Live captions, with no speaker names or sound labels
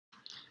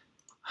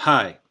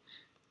Hi,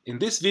 in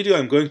this video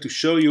I'm going to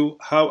show you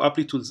how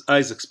Applitools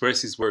Eyes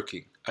Express is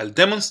working. I'll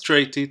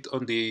demonstrate it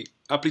on the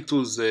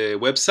Applitools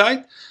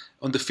website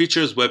on the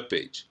features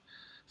webpage.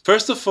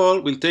 First of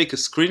all, we'll take a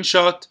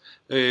screenshot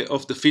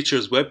of the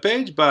features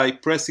webpage by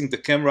pressing the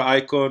camera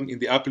icon in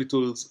the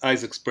Applitools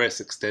Eyes Express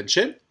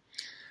extension.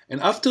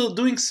 And after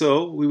doing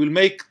so, we will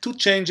make two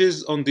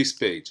changes on this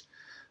page.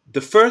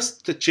 The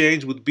first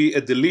change would be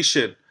a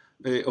deletion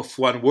of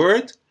one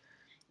word.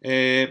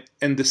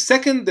 And the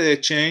second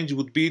change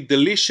would be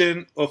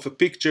deletion of a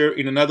picture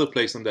in another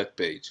place on that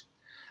page.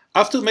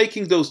 After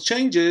making those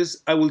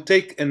changes, I will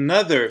take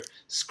another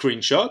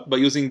screenshot by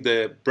using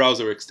the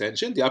browser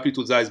extension, the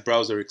Applitools Eyes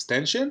browser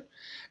extension,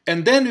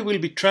 and then we will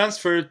be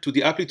transferred to the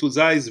Applitools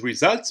Eyes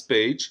results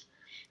page,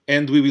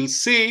 and we will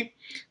see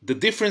the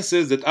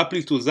differences that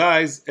Applitools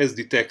Eyes has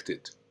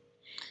detected.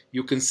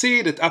 You can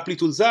see that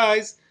Applitools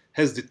Eyes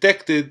has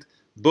detected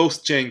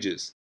both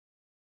changes.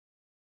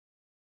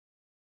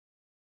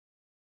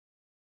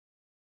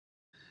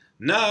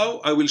 Now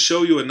I will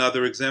show you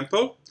another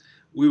example.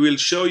 We will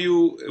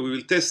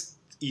test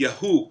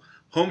Yahoo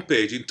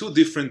homepage in 2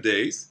 different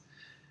days.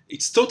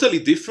 It's totally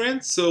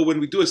different, so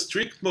when we do a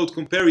strict mode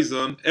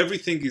comparison,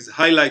 everything is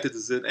highlighted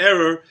as an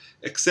error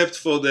except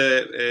for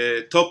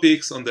the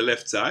topics on the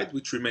left side,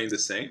 which remain the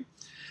same.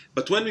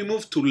 But when we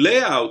move to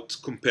layout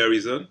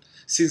comparison,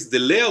 since the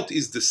layout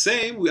is the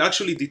same, we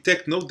actually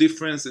detect no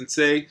difference and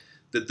say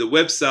that the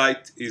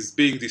website is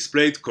being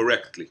displayed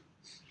correctly.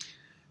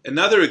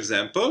 Another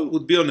example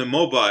would be on a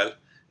mobile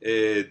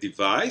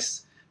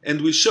device, and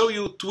we'll show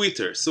you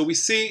Twitter. So we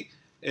see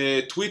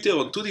Twitter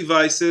on 2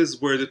 devices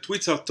where the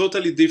tweets are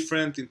totally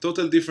different, in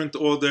total different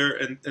order,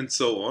 and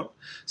so on.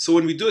 So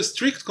when we do a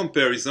strict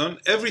comparison,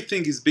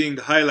 everything is being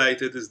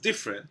highlighted as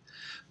different.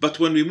 But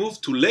when we move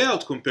to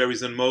layout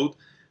comparison mode,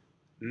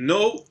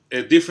 no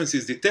difference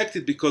is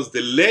detected because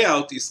the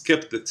layout is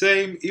kept the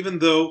same, even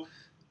though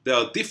there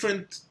are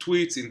different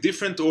tweets in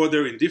different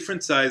order, in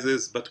different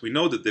sizes, but we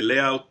know that the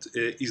layout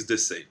is the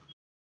same.